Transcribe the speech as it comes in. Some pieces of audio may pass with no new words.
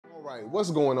Alright, what's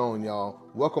going on, y'all?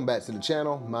 Welcome back to the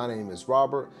channel. My name is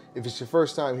Robert. If it's your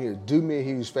first time here, do me a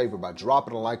huge favor by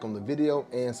dropping a like on the video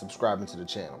and subscribing to the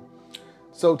channel.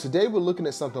 So today we're looking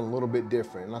at something a little bit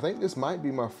different, and I think this might be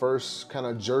my first kind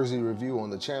of jersey review on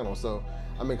the channel. So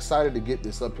I'm excited to get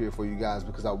this up here for you guys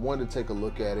because I wanted to take a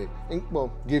look at it and,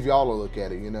 well, give y'all a look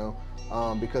at it,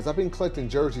 because I've been collecting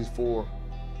jerseys for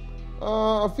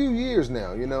a few years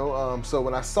now, so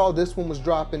when I saw this one was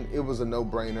dropping, it was a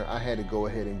no-brainer. I had to go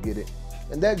ahead and get it.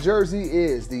 And that jersey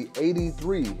is the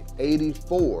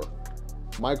 83-84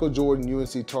 Michael Jordan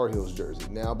UNC Tar Heels jersey.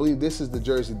 Now, I believe this is the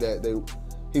jersey that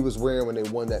he was wearing when they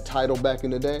won that title back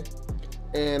in the day.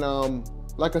 And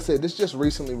like I said, this just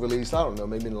recently released, I don't know,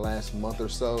 maybe in the last month or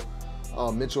so.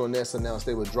 Mitchell and Ness announced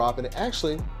they were dropping it.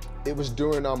 Actually, it was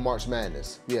during March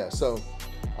Madness. Yeah, so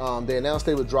they announced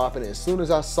they were dropping it. As soon as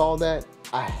I saw that,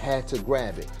 I had to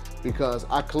grab it because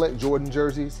I collect Jordan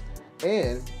jerseys,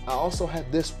 and I also have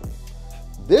this one.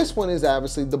 This one is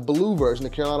obviously the blue version, the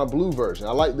Carolina blue version.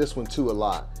 I like this one too a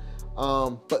lot.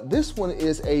 But this one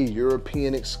is a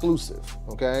European exclusive,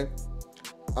 okay?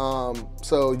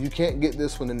 So you can't get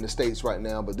this one in the States right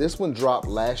now, but this one dropped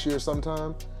last year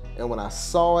sometime, and when I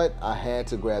saw it, I had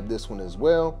to grab this one as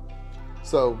well.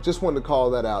 So just wanted to call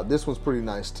that out. This one's pretty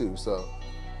nice too, so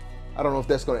I don't know if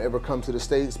that's going to ever come to the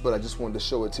States, but I just wanted to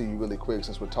show it to you really quick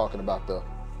since we're talking about the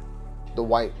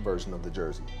white version of the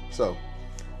jersey. So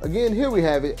again, here we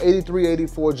have it,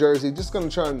 83-84 jersey. Just going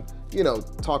to try and,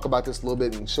 talk about this a little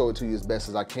bit and show it to you as best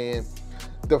as I can.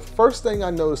 The first thing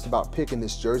I noticed about picking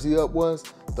this jersey up was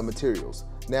the materials.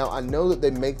 Now, I know that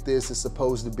they make this, it's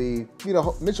supposed to be,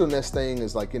 Mitchell Ness thing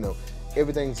is like,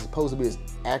 everything's supposed to be as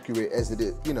accurate as it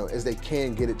is, as they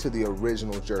can get it to the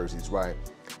original jerseys, right?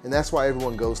 And that's why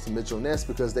everyone goes to Mitchell Ness,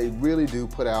 because they really do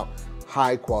put out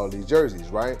high quality jerseys,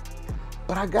 right?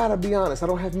 But I gotta be honest, I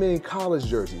don't have many college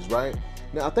jerseys, right?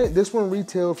 Now, I think this one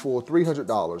retailed for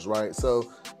 $300, right? So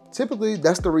typically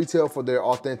that's the retail for their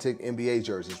authentic NBA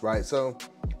jerseys, right? So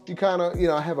you kind of,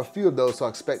 I have a few of those, so I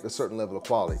expect a certain level of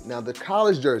quality. Now, the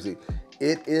college jersey,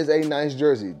 it is a nice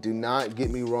jersey. Do not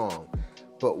get me wrong.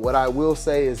 But what I will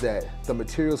say is that the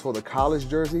materials for the college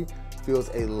jersey feels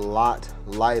a lot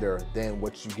lighter than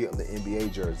what you get on the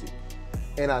NBA jersey.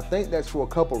 And I think that's for a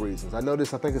couple reasons. I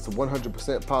think it's a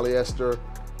 100% polyester.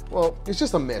 Well, it's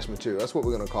just a mesh material. That's what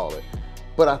we're gonna call it.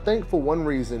 But I think for one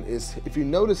reason is, if you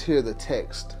notice here the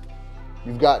text,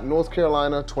 you've got North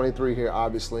Carolina 23 here,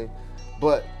 obviously.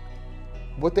 But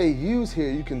what they use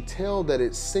here, you can tell that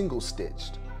it's single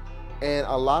stitched. And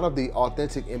a lot of the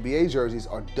authentic NBA jerseys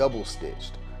are double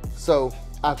stitched. So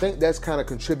I think that's kind of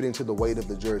contributing to the weight of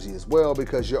the jersey as well,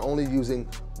 because you're only using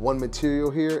one material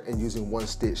here and using one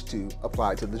stitch to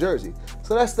apply it to the jersey.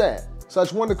 So that's that. So I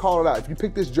just wanted to call it out. If you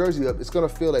pick this jersey up, it's gonna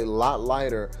feel a lot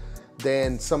lighter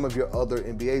than some of your other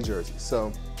NBA jerseys.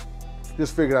 So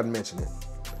just figured I'd mention it.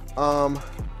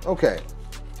 Okay,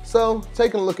 so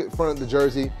taking a look at the front of the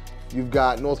jersey, you've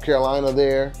got North Carolina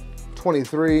there,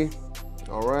 23.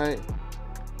 All right,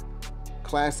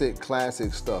 classic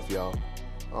stuff, y'all.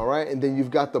 All right, and then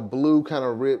you've got the blue kind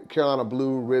of Carolina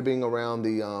blue ribbing around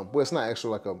the, well, it's not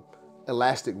actually like a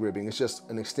elastic ribbing, it's just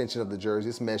an extension of the jersey.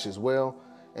 It's mesh as well,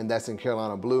 and that's in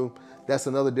Carolina blue. That's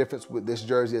another difference with this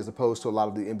jersey as opposed to a lot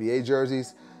of the NBA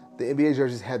jerseys. The NBA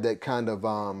jerseys have that kind of,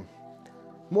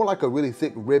 more like a really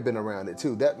thick ribbon around it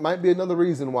too. That might be another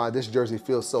reason why this jersey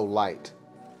feels so light,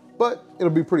 but it'll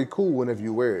be pretty cool whenever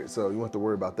you wear it, so you won't have to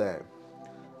worry about that.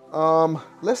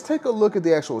 Let's take a look at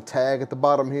the actual tag at the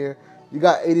bottom here. You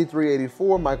got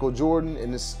 83-84 Michael Jordan,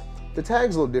 and the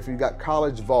tag's a little different. You got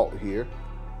College Vault here.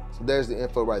 So there's the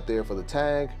info right there for the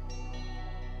tag.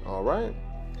 All right,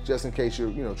 just in case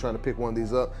you're trying to pick one of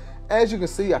these up. As you can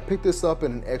see, I picked this up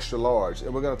in an extra large,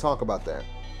 and we're gonna talk about that.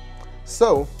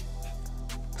 So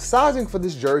sizing for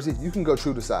this jersey, you can go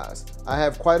true to size. I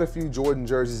have quite a few Jordan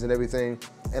jerseys and everything,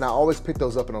 and I always pick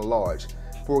those up in a large.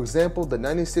 For example, the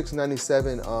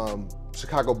 96-97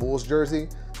 Chicago Bulls jersey,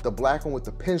 the black one with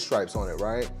the pinstripes on it,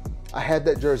 right? I had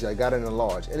that jersey, I got it in a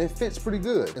large, and it fits pretty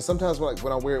good. And sometimes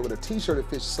when I wear it with a t-shirt, it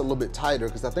fits just a little bit tighter,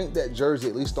 because I think that jersey,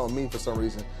 at least on me for some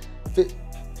reason, fits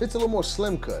a little more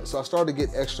slim cut. So I started to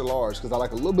get extra large because I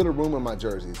like a little bit of room in my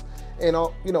jerseys. And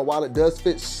while it does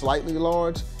fit slightly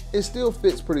large, it still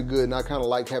fits pretty good, and I kind of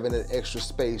like having that extra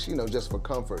space, just for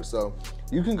comfort. So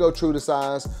you can go true to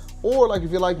size, or like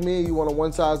if you're like me, you want to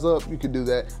one size up, you could do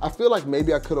that. I feel like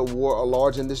maybe I could have wore a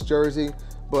large in this jersey,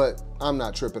 but I'm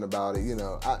not tripping about it,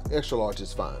 extra large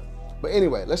is fine. But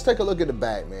anyway, let's take a look at the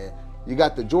back, man. You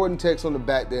got the Jordan text on the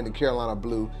back there in the Carolina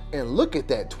blue, and look at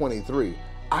that 23.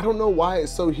 I don't know why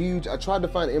it's so huge. I tried to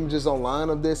find images online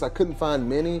of this. I couldn't find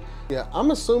many. Yeah,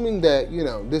 I'm assuming that, you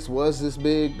know, this was this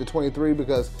big, the 23,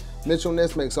 because Mitchell &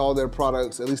 Ness makes all their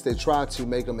products, at least they try to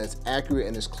make them as accurate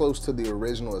and as close to the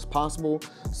original as possible.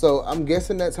 So I'm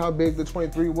guessing that's how big the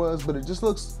 23 was, but it just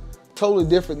looks totally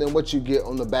different than what you get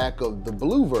on the back of the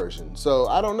blue version. So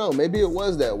I don't know, maybe it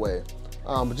was that way.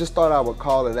 But just thought I would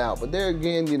call it out. But there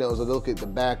again, you know, as I look at the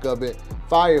back of it,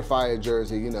 fire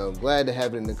jersey, you know, glad to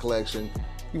have it in the collection.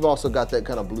 You've also got that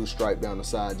kind of blue stripe down the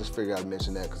side. Just figured I'd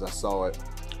mention that because I saw it.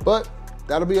 But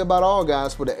that'll be about all,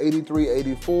 guys, for the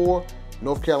 83-84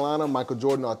 North Carolina Michael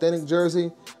Jordan Authentic jersey.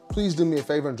 Please do me a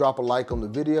favor and drop a like on the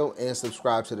video and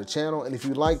subscribe to the channel. And if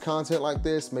you like content like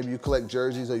this, maybe you collect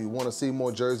jerseys or you want to see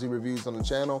more jersey reviews on the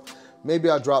channel, maybe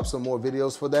I'll drop some more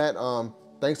videos for that.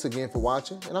 Thanks again for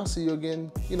watching, and I'll see you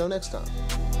again, you know, next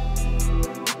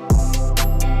time.